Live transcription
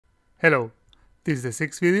Hello, this is the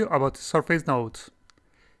sixth video about surface nodes.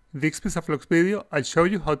 In this PixaFlux video, I'll show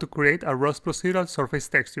you how to create a raw procedural surface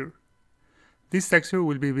texture. This texture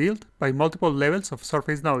will be built by multiple levels of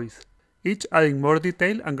surface noise, each adding more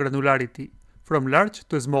detail and granularity, from large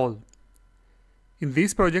to small. In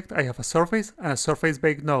this project I have a surface and a surface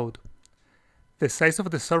baked node. The size of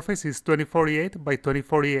the surface is 2048 by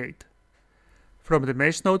 2048. From the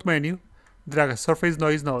Mesh Node menu, drag a surface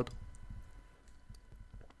noise node.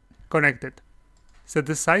 Connected. Set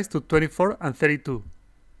the size to 24 and 32.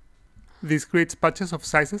 This creates patches of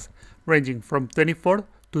sizes ranging from 24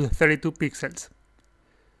 to 32 pixels.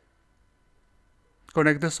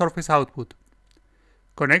 Connect the surface output.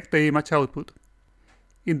 Connect the image output.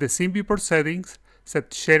 In the Scene Viewport Settings,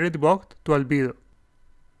 set Shader Debug to albedo.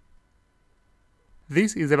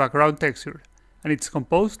 This is the background texture, and it's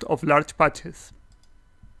composed of large patches.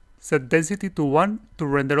 Set density to 1 to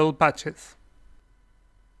render all patches.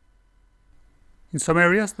 In some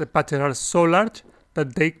areas, the patches are so large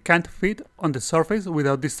that they can't fit on the surface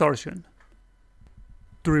without distortion.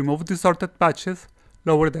 To remove distorted patches,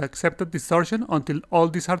 lower the accepted distortion until all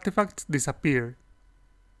these artifacts disappear.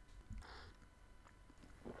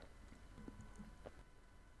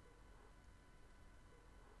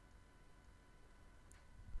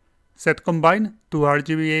 Set Combine to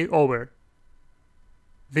RGBA Over.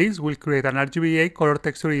 This will create an RGBA color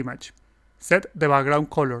texture image. Set the background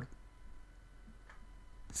color.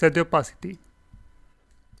 Set the opacity.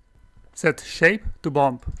 Set shape to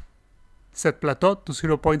bump. Set plateau to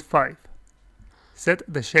 0.5. Set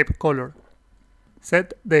the shape color.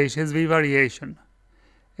 Set the HSV variation.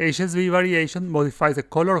 HSV variation modifies the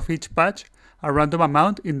color of each patch a random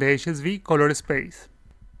amount in the HSV color space.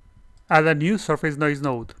 Add a new surface noise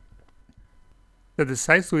node. Set the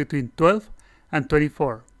size to between 12 and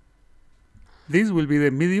 24. This will be the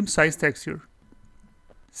medium size texture.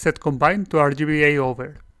 Set Combine to RGBA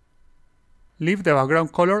Over. Leave the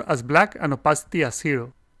background color as black and opacity as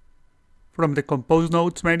 0. From the Compose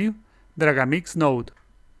Nodes menu, drag a Mix node.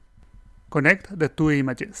 Connect the two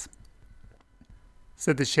images.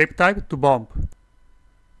 Set the shape type to bump.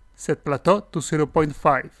 Set plateau to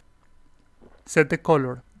 0.5. Set the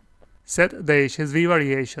color. Set the HSV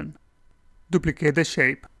variation. Duplicate the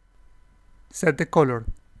shape. Set the color.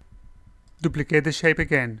 Duplicate the shape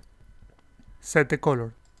again. Set the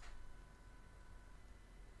color.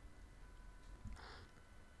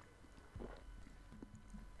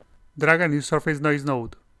 Drag a new surface noise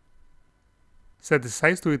node. Set the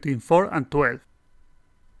size to between 4 and 12.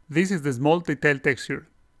 This is the small detail texture.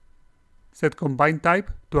 Set Combine type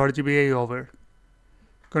to RGBA Over.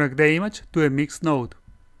 Connect the image to the Mix node.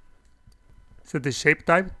 Set the shape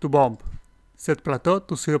type to bump. Set plateau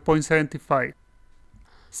to 0.75.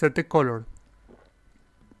 Set the color.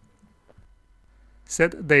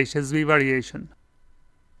 Set the HSV variation.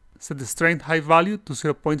 Set the strength high value to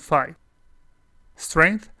 0.5.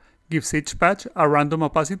 Strength gives each patch a random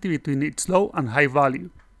opacity between its low and high value.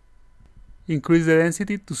 Increase the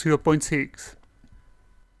density to 0.6.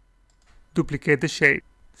 Duplicate the shape.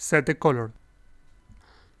 Set the color.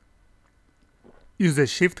 Use the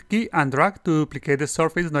Shift key and drag to duplicate the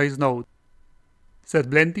surface noise node. Set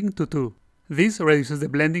blending to 2. This reduces the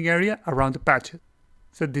blending area around the patches.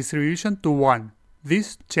 Set distribution to 1.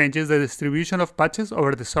 This changes the distribution of patches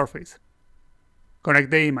over the surface. Connect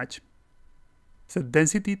the image. Set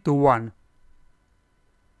density to 1.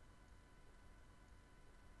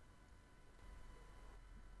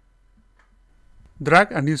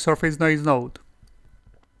 Drag a new surface noise node.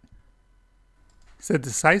 Set the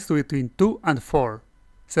size to between 2 and 4.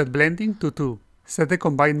 Set blending to 2. Set the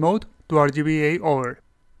combine mode to RGBA Over.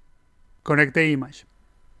 Connect the image.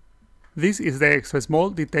 This is the extra small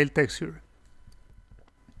detail texture.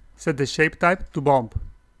 Set the shape type to bump.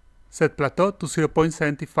 Set plateau to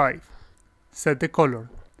 0.75. Set the color.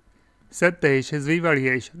 Set the HSV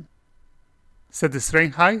variation. Set the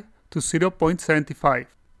strength high to 0.75.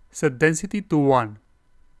 Set density to 1.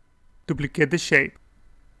 Duplicate the shape.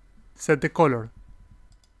 Set the color.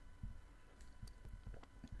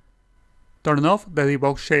 Turn off the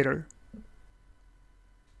debug shader.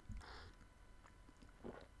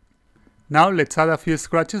 Now let's add a few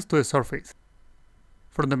scratches to the surface.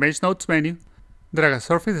 From the Mesh Nodes menu, drag a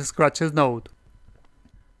Surface Scratches node.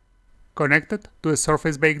 Connect it to the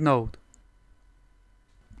Surface Baked node.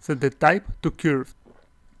 Set the type to Curve.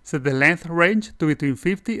 Set the length range to between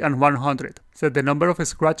 50 and 100. Set the number of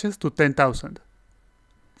scratches to 10,000.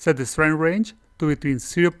 Set the strength range to between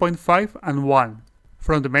 0.5 and 1.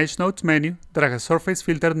 From the Mesh Nodes menu, drag a Surface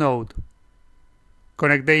Filter node.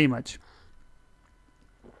 Connect the image.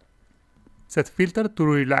 Set Filter to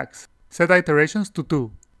Relax. Set iterations to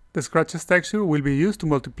 2. The scratches texture will be used to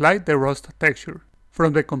multiply the rust texture.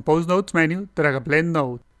 From the Compose Nodes menu, drag a blend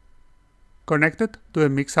node. Connect it to the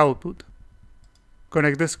mix output.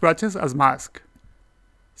 Connect the scratches as mask.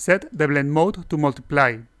 Set the blend mode to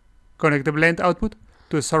multiply. Connect the blend output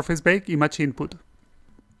to a surface bake image input.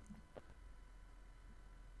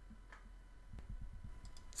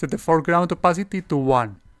 Set the foreground opacity to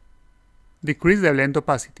 1. Decrease the blend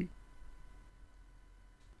opacity.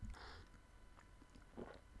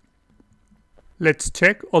 Let's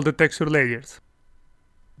check all the texture layers.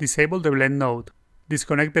 Disable the blend node.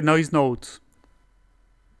 Disconnect the noise nodes.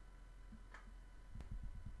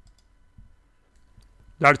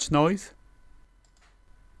 Large noise,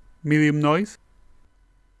 medium noise,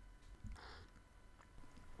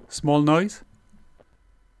 small noise,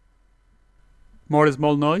 more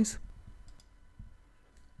small noise,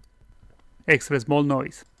 extra small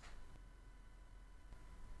noise,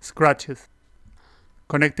 scratches.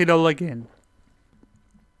 Connect it all again.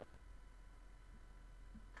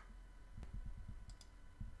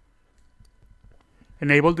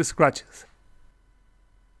 Enable the scratches.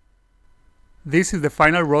 This is the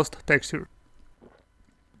final rust texture.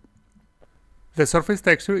 The surface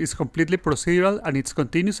texture is completely procedural and it's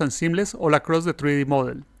continuous and seamless all across the 3D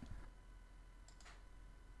model.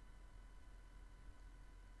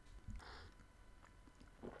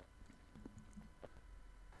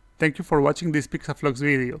 Thank you for watching this PixaFlux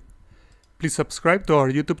video. Please subscribe to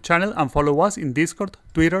our YouTube channel and follow us in Discord,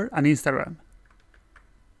 Twitter and Instagram.